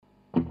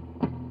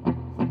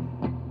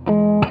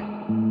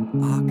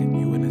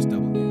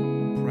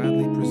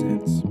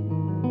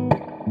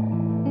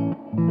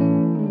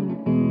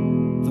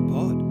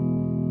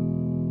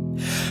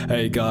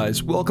Hey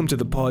guys, welcome to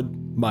the pod.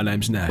 My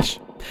name's Nash.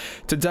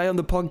 Today on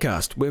the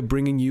podcast, we're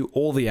bringing you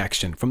all the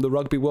action from the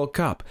Rugby World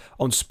Cup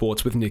on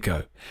Sports with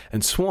Nico.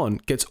 And Swan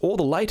gets all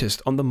the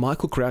latest on the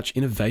Michael Crouch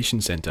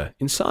Innovation Centre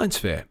in Science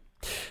Fair.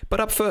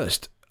 But up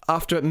first,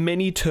 after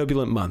many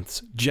turbulent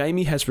months,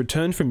 Jamie has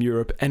returned from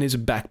Europe and is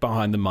back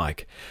behind the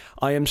mic.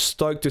 I am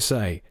stoked to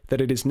say that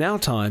it is now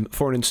time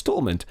for an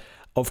instalment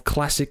of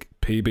classic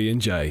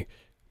PB&J.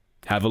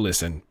 Have a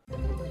listen.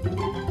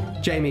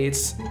 Jamie,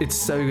 it's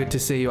so good to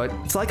see you.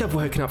 It's like I've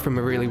woken up from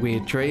a really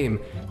weird dream.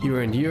 You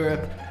were in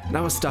Europe, and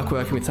I was stuck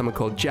working with someone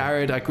called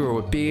Jared. I grew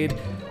a beard.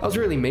 I was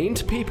really mean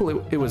to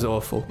people. It was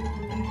awful.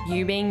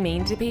 You being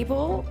mean to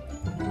people?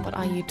 What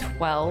are you,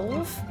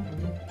 12?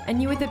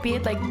 And you with a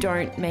beard,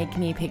 don't make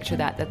me picture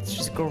that. That's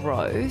just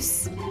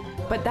gross.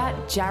 But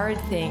that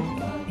Jared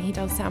thing, he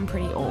does sound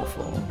pretty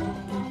awful.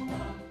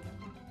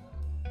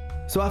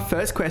 So our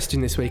first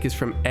question this week is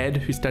from Ed,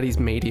 who studies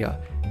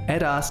media.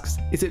 Ed asks,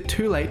 is it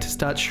too late to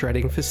start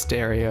shredding for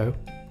stereo?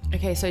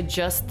 Okay, so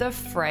just the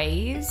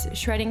phrase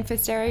shredding for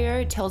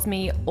stereo tells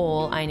me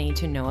all I need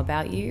to know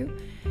about you.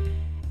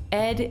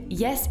 Ed,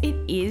 yes, it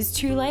is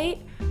too late,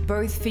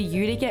 both for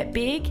you to get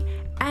big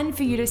and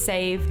for you to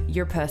save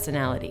your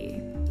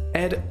personality.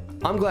 Ed,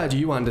 I'm glad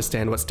you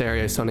understand what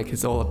Stereosonic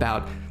is all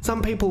about.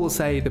 Some people will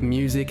say the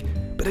music,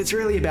 but it's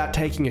really about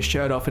taking your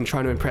shirt off and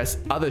trying to impress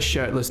other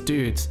shirtless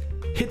dudes.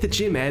 Hit the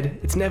gym, Ed.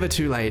 It's never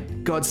too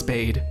late.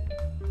 Godspeed.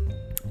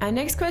 Our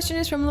next question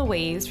is from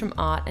Louise from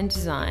Art and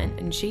Design,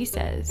 and she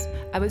says,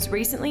 I was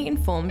recently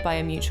informed by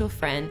a mutual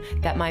friend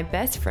that my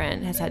best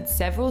friend has had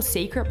several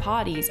secret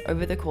parties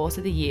over the course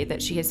of the year that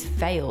she has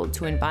failed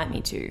to invite me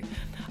to.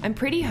 I'm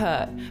pretty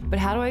hurt, but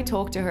how do I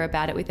talk to her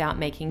about it without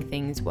making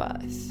things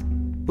worse?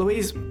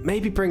 Louise,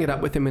 maybe bring it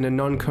up with him in a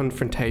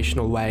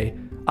non-confrontational way.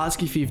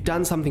 Ask if you've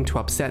done something to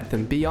upset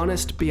them. Be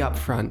honest, be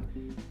upfront.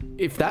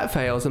 If that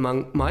fails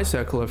among my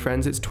circle of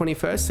friends, it's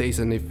 21st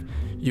season. If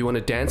you want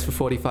to dance for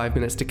 45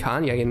 minutes to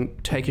Kanye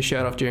and take your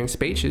shirt off during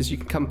speeches, you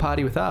can come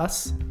party with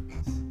us.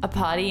 A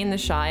party in the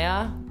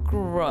Shire?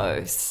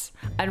 Gross.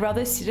 I'd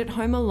rather sit at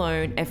home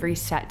alone every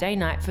Saturday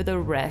night for the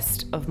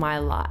rest of my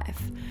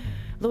life.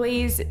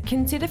 Louise,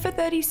 consider for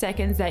 30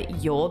 seconds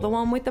that you're the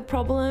one with the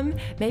problem.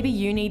 Maybe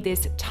you need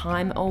this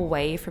time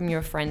away from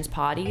your friends'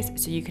 parties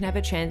so you can have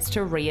a chance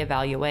to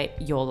reevaluate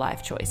your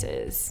life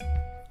choices.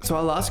 So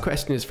our last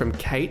question is from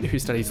Kate, who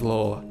studies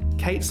law.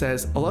 Kate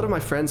says, a lot of my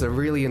friends are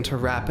really into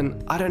rap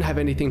and I don't have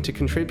anything to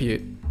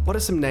contribute. What are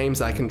some names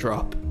I can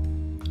drop?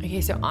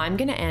 Okay, so I'm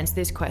going to answer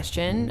this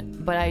question,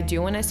 but I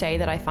do want to say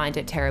that I find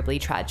it terribly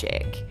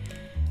tragic.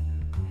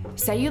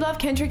 Say you love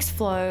Kendrick's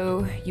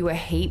flow, you were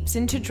heaps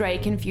into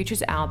Drake and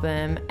Future's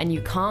album, and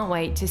you can't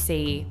wait to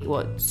see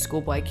what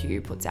Schoolboy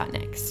Q puts out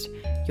next.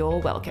 You're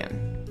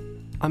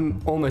welcome.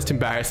 I'm almost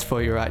embarrassed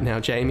for you right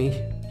now,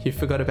 Jamie. You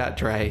forgot about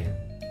Dre.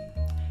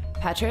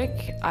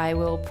 Patrick, I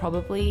will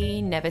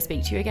probably never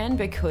speak to you again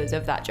because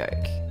of that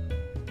joke.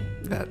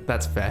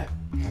 That's fair.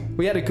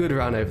 We had a good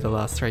run over the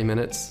last 3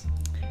 minutes.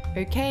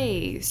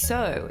 Okay,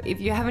 so if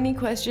you have any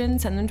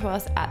questions, send them to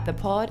us at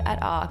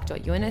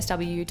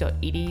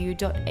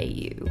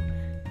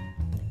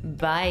thepod@arc.unsw.edu.au.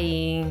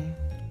 Bye.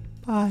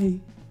 Bye.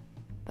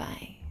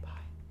 Bye.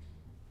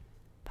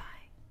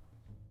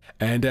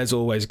 And as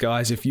always,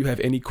 guys, if you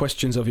have any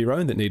questions of your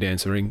own that need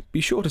answering,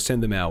 be sure to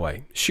send them our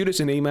way. Shoot us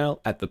an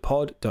email at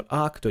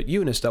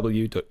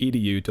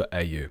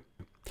thepod.arc.unsw.edu.au.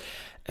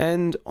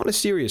 And on a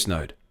serious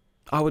note,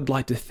 I would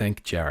like to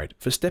thank Jared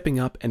for stepping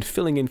up and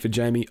filling in for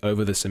Jamie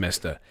over the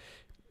semester.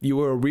 You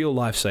were a real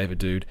lifesaver,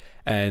 dude,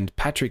 and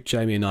Patrick,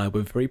 Jamie and I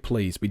were very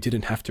pleased we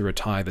didn't have to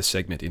retire the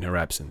segment in her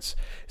absence.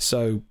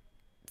 So,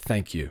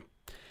 thank you.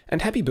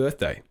 And happy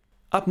birthday.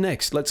 Up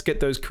next, let's get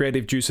those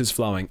creative juices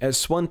flowing as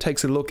Swan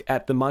takes a look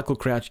at the Michael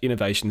Crouch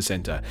Innovation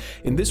Centre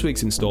in this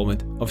week's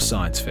instalment of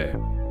Science Fair.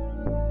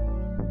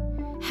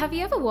 Have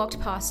you ever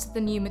walked past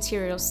the new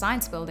Materials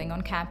Science building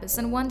on campus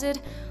and wondered,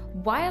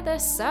 why are there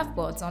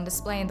surfboards on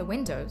display in the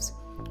windows?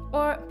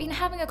 Or been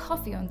having a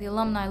coffee on the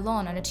alumni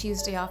lawn on a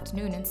Tuesday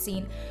afternoon and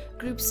seen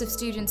groups of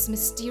students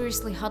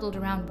mysteriously huddled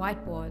around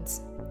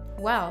whiteboards?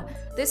 Well,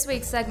 this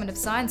week's segment of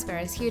Science Fair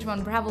is here to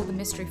unravel the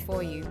mystery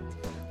for you.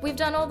 We've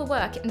done all the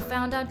work and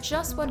found out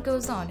just what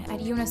goes on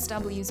at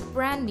UNSW's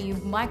brand new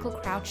Michael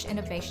Crouch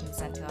Innovation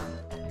Centre.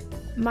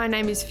 My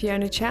name is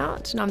Fiona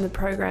Chout and I'm the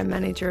Program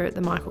Manager at the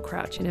Michael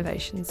Crouch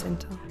Innovation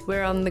Centre.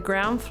 We're on the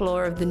ground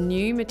floor of the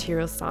new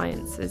Materials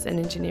Sciences and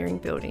Engineering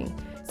building.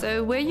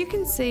 So where you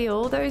can see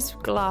all those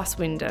glass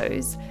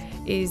windows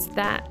is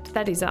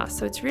that is us.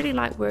 So it's really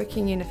like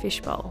working in a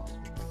fishbowl.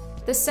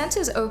 The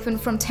centre's open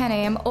from 10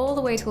 a.m. all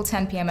the way till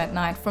 10 p.m. at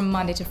night from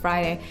Monday to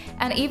Friday,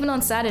 and even on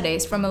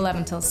Saturdays from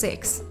 11 till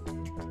 6.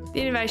 The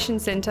Innovation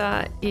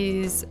Centre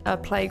is a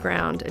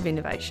playground of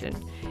innovation.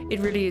 It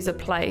really is a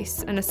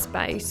place and a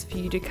space for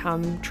you to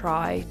come,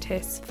 try,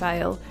 test,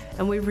 fail,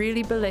 and we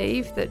really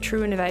believe that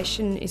true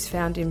innovation is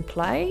found in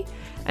play,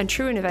 and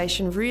true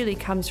innovation really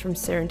comes from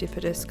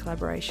serendipitous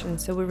collaboration.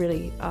 So we're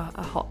really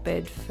a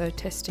hotbed for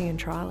testing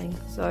and trialling.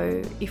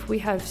 So if we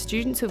have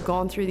students who've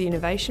gone through the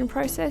innovation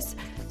process,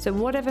 so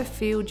whatever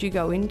field you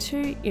go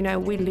into,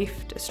 we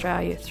lift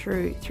Australia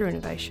through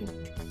innovation.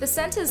 The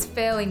centre's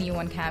fairly new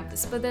on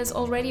campus, but there's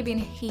already been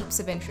heaps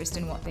of interest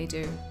in what they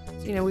do.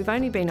 We've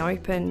only been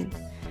open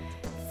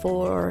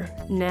for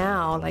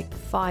now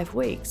 5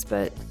 weeks,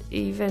 but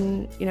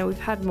even we've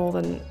had more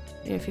than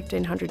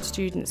 1,500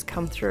 students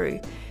come through.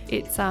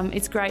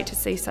 It's great to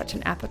see such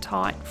an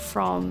appetite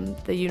from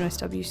the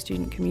UNSW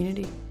student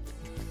community.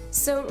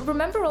 So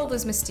remember all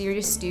those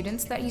mysterious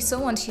students that you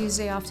saw on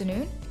Tuesday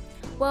afternoon?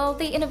 Well,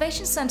 the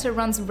Innovation Centre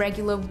runs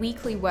regular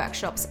weekly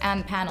workshops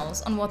and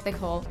panels on what they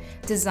call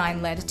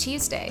Design-Led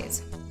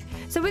Tuesdays.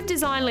 So with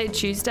Design-Led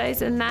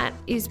Tuesdays, and that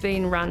is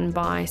being run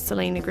by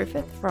Selena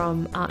Griffith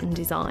from Art and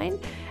Design.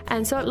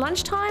 And so at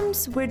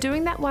lunchtimes, we're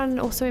doing that one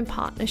also in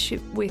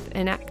partnership with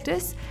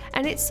Enactus,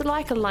 and it's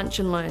like a lunch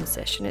and learn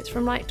session. It's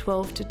from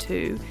 12 to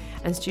 2,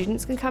 and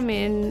students can come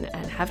in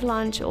and have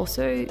lunch,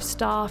 also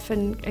staff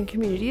and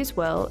community as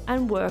well,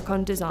 and work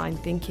on design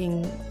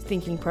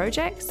thinking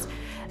projects.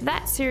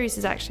 That series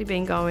has actually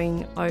been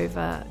going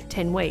over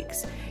 10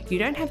 weeks. You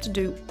don't have to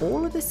do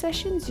all of the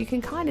sessions, you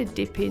can kind of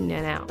dip in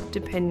and out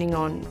depending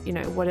on,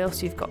 what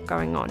else you've got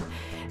going on.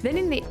 Then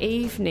in the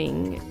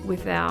evening,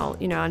 with our,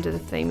 under the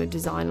theme of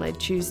Design-Led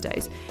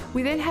Tuesdays,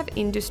 we then have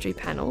industry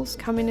panels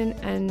come in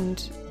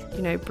and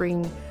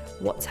bring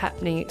what's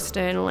happening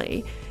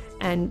externally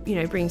and,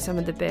 bring some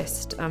of the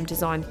best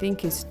design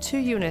thinkers to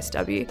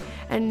UNSW.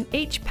 And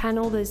each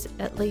panel, there's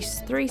at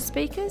least 3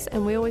 speakers,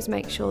 and we always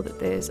make sure that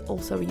there's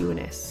also a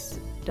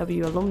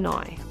UNSW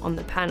alumni on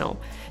the panel.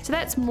 So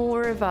that's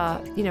more of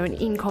a, an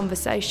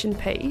in-conversation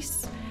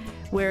piece,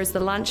 whereas the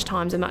lunch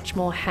times are much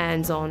more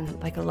hands-on,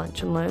 like a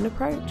lunch and learn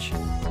approach.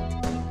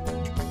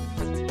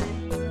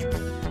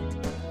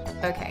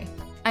 Okay,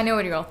 I know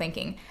what you're all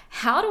thinking.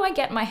 How do I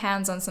get my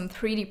hands on some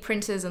 3D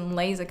printers and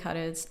laser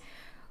cutters?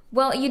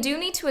 Well, you do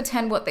need to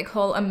attend what they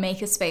call a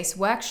Makerspace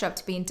workshop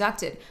to be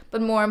inducted,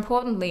 but more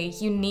importantly,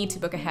 you need to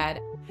book ahead.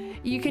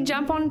 You can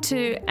jump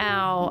onto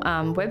our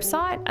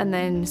website and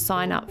then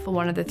sign up for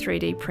one of the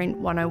 3D Print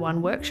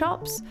 101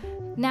 workshops.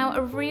 Now,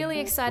 a really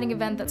exciting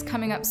event that's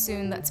coming up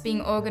soon that's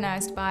being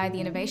organised by the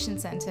Innovation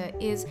Centre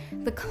is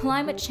the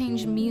Climate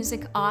Change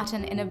Music, Art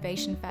and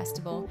Innovation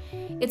Festival.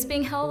 It's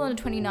being held on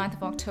the 29th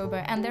of October,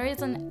 and there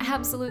is an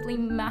absolutely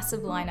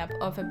massive lineup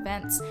of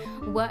events,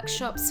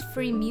 workshops,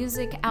 free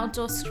music,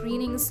 outdoor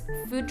screenings,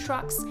 food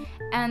trucks,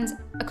 and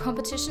a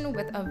competition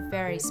with a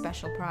very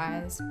special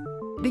prize.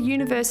 The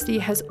university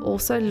has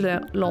also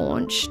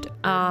launched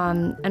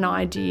an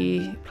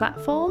idea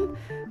platform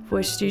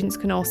where students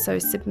can also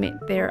submit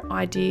their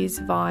ideas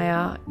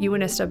via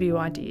UNSW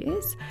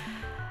Ideas.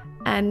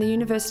 And the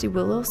university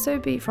will also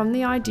be, from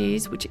the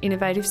ideas, which are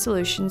innovative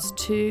solutions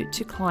to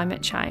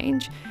climate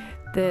change,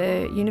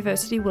 the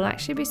university will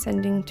actually be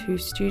sending 2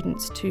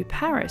 students to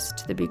Paris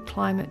to the big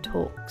climate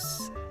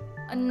talks.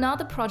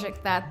 Another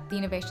project that the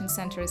Innovation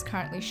Centre is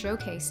currently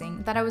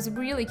showcasing that I was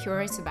really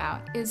curious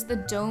about is the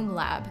Dome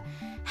Lab.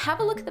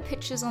 Have a look at the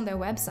pictures on their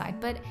website,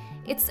 but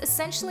it's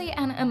essentially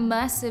an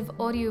immersive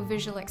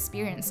audiovisual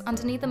experience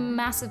underneath a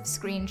massive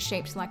screen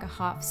shaped like a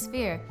half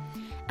sphere.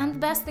 And the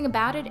best thing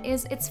about it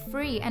is it's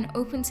free and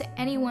open to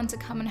anyone to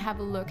come and have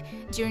a look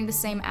during the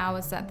same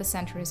hours that the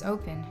centre is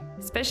open.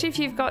 Especially if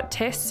you've got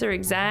tests or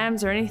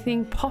exams or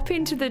anything, pop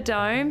into the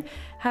dome,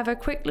 have a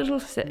quick little,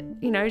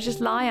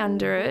 just lie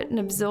under it and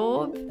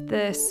absorb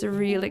the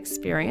surreal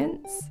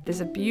experience.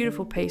 There's a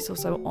beautiful piece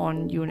also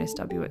on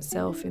UNSW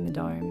itself in the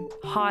dome.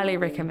 Highly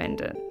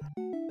recommend it.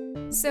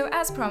 So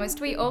as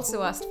promised, we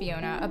also asked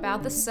Fiona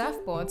about the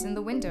surfboards in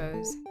the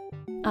windows.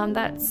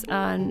 That's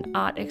an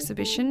art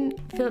exhibition.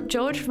 Philip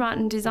George from Art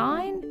and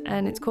Design,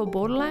 and it's called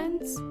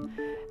Borderlands.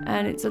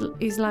 And it's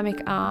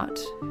Islamic art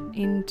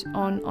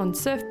on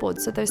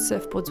surfboards. So those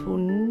surfboards will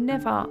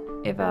never,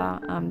 ever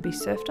be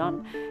surfed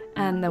on,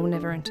 and they will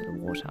never enter the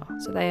water.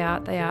 So they are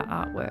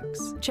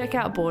artworks. Check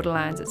out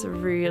Borderlands. It's a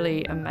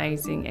really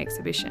amazing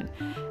exhibition.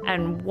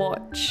 And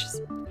watch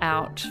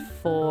out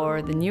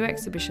for the new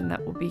exhibition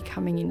that will be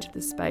coming into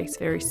the space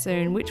very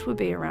soon, which will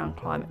be around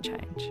climate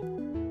change.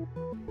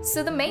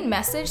 So the main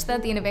message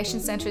that the Innovation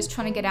Centre is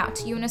trying to get out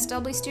to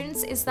UNSW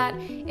students is that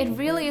it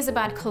really is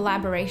about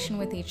collaboration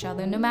with each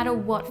other, no matter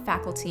what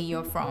faculty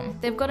you're from.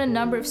 They've got a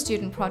number of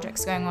student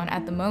projects going on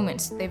at the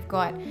moment. They've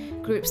got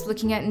groups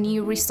looking at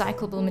new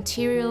recyclable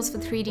materials for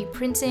 3D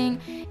printing,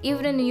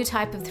 even a new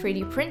type of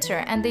 3D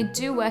printer, and they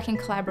do work in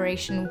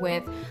collaboration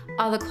with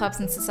other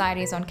clubs and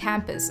societies on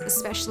campus,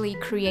 especially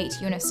Create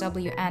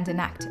UNSW and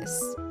Enactus.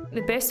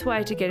 The best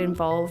way to get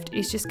involved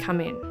is just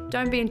come in.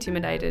 Don't be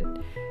intimidated.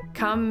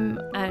 Come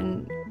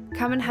and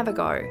have a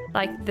go.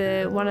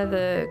 One of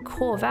the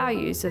core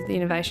values of the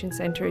Innovation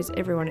Centre is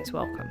everyone is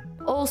welcome.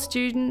 All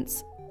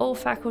students, all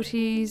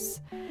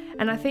faculties,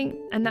 And I think,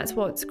 and that's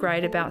what's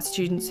great about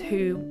students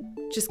who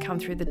just come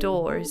through the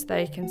door, is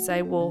they can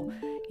say, well,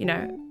 you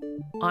know,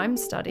 I'm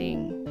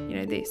studying, you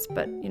know, this,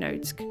 but, you know,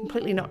 it's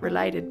completely not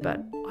related,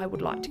 but I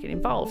would like to get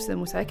involved. So then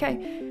we'll say,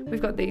 okay, we've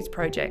got these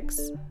projects,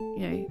 you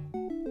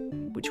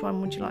know, which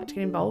one would you like to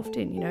get involved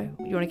in? You know,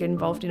 you want to get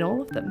involved in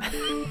all of them.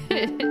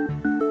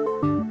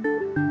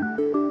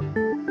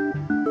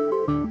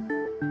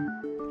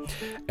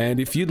 And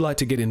if you'd like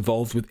to get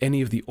involved with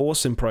any of the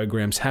awesome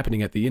programs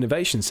happening at the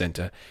Innovation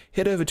Centre,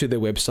 head over to their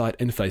website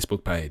and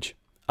Facebook page.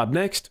 Up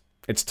next,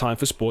 it's time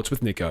for Sports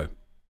with Nico.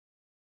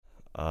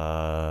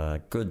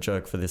 Good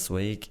joke for this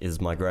week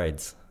is my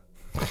grades.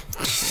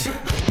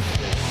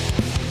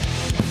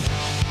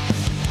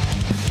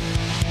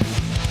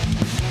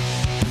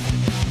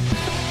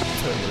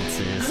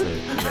 Seriously,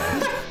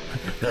 yeah.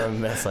 They're a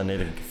mess. I need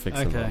to fix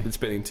them up. Been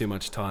spending too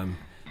much time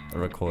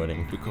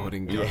Recording.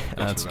 Yeah,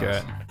 That's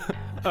great.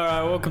 All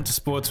right, welcome to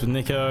Sports with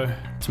Nico.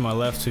 To my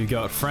left, we've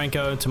got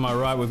Franco. To my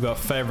right, we've got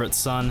favourite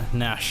son,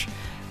 Nash.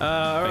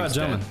 All right,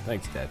 gentlemen.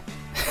 Thanks, Dad.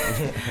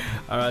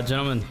 All right,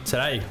 gentlemen.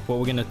 Today, what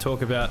we're going to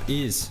talk about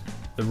is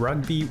the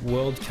Rugby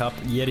World Cup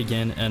yet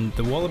again, and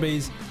the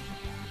Wallabies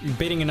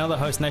beating another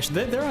host nation.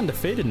 They're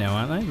undefeated now,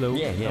 aren't they? The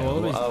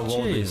Wallabies.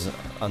 Wallabies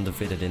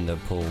undefeated in their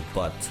pool,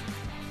 but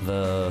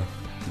the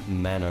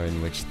manner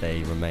in which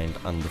they remained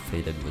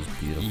undefeated was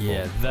beautiful.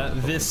 Yeah,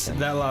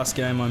 that last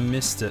game, I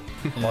missed it.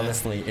 Yeah.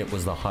 Honestly, it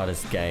was the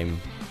hardest game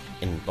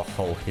in the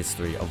whole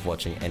history of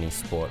watching any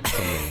sport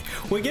for me.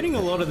 We're getting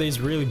a lot of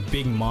these really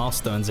big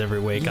milestones every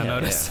week, I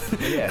noticed.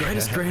 Yeah.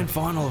 Greatest grand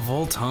final of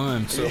all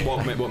time. So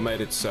what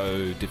made it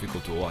so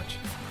difficult to watch?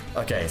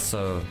 Okay,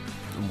 so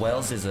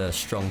Wales is a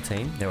strong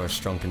team. They were a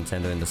strong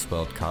contender in this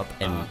World Cup,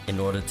 and in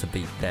order to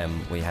beat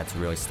them, we had to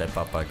really step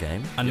up our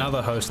game.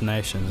 Another host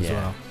nation as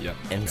well. Yeah.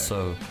 And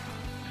so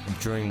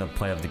during the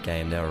play of the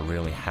game, they were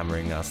really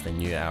hammering us. They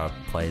knew our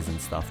plays and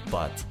stuff,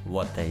 but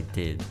what they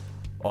did,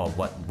 or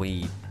what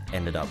we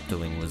ended up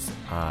doing, was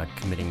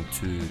committing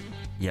 2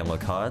 yellow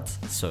cards.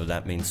 So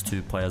that means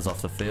 2 players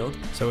off the field.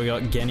 So we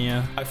got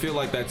Genia. I feel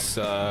like that's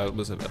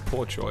was a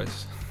poor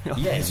choice.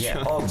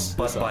 Yeah.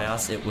 But by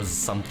us, it was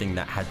something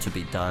that had to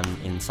be done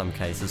in some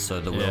cases.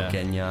 So the Will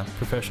Genia.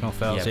 Professional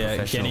fouls,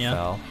 Professional Genia.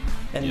 foul.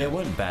 And they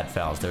weren't bad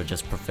fouls, they were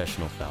just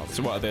professional fouls.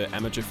 So what, are there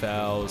amateur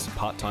fouls,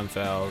 part-time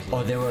fouls?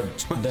 Oh, there were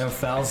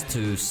fouls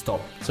to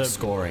stop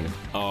scoring.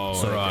 Oh,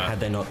 So right. had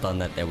they not done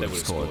that, they would have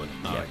would've scored.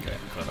 scored.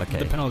 Oh, Okay.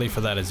 The penalty for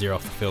that is you're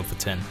off the field for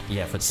 10.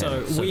 Yeah, for 10.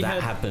 So So we that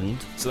had- happened.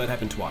 So that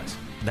happened twice.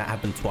 That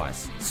happened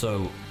twice.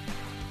 So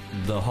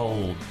the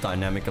whole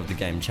dynamic of the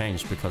game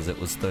changed because it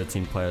was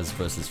 13 players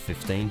versus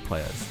 15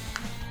 players.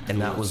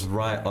 And that was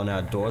right on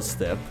our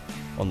doorstep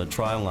on the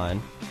try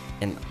line.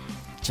 And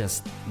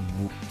just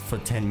for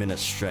 10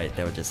 minutes straight,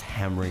 they were just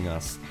hammering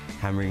us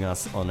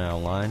on our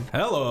line.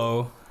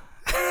 Hello.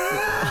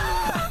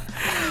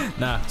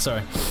 Nah,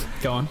 sorry.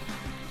 Go on.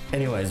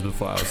 Anyways,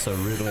 before I was so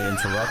rudely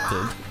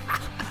interrupted,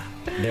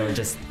 they were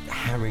just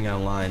hammering our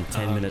line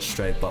 10 minutes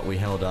straight, but we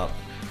held up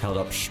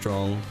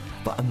strong.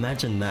 But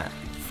imagine that,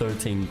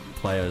 13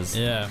 players.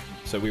 Yeah.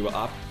 So we were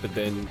up, but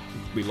then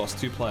we lost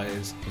 2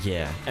 players,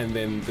 Yeah. and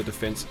then the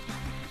defence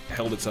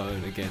held its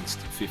own against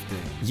 15.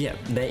 Yeah,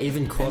 they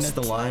even crossed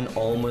the line,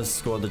 almost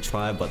scored the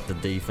try, but the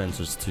defense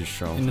was too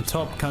strong. In the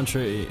top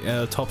country,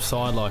 top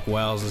side like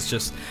Wales, is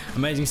just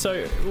amazing.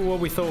 So what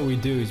we thought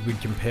we'd do is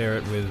we'd compare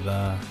it with,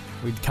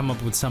 we'd come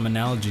up with some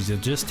analogies of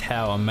just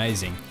how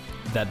amazing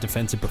that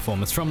defensive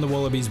performance from the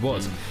Wallabies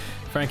was.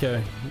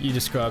 Franco, you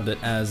described it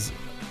as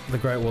the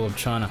Great Wall of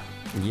China.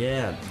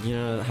 Yeah, you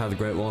know how the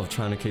Great Wall of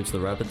China keeps the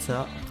rabbits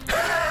out?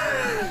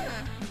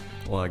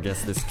 Well, I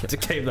guess this To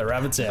keep the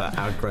rabbits out.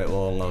 our Great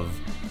Wall of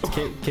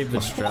Keep the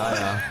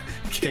Australia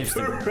keeps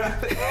the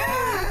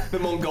The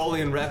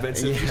Mongolian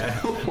rabbits. just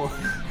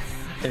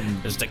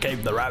to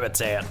keep the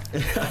rabbits out.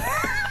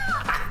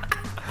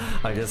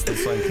 I guess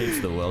this one keeps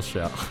the Welsh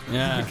out.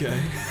 Yeah. Okay.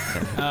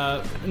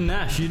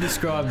 Nash, you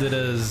described it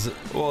as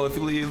Well, if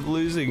you're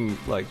losing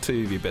like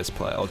 2 of your best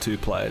player or 2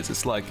 players,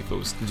 it's like if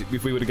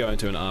we were to go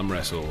into an arm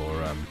wrestle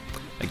or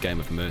a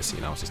game of mercy,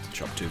 and I was just to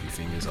chop 2 of your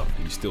fingers off,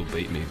 and you still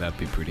beat me. That'd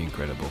be pretty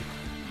incredible.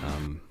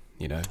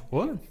 You know.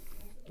 what?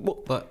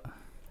 What?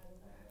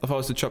 If I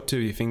was to chop 2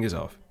 of your fingers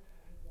off,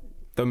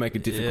 that'd make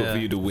it difficult for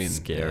you to win.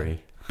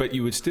 Scary. But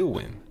you would still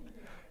win.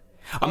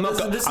 I'm not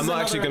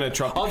actually going to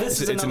chop. Oh,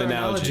 this is it's an another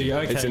analogy.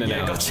 Okay. It's an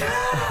Yeah, analogy.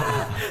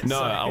 No,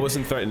 I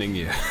wasn't threatening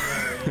you.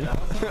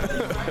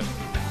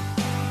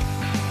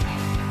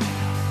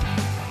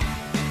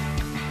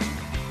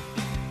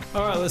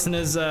 All right,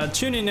 listeners,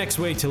 tune in next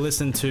week to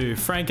listen to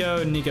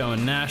Franco, Nico,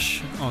 and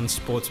Nash on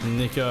Sports with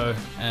Nico.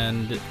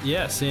 And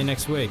yeah, see you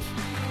next week.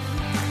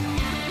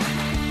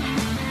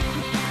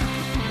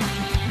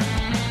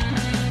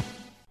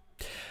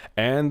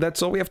 And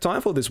that's all we have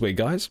time for this week,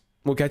 guys.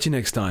 We'll catch you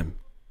next time.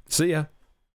 See ya.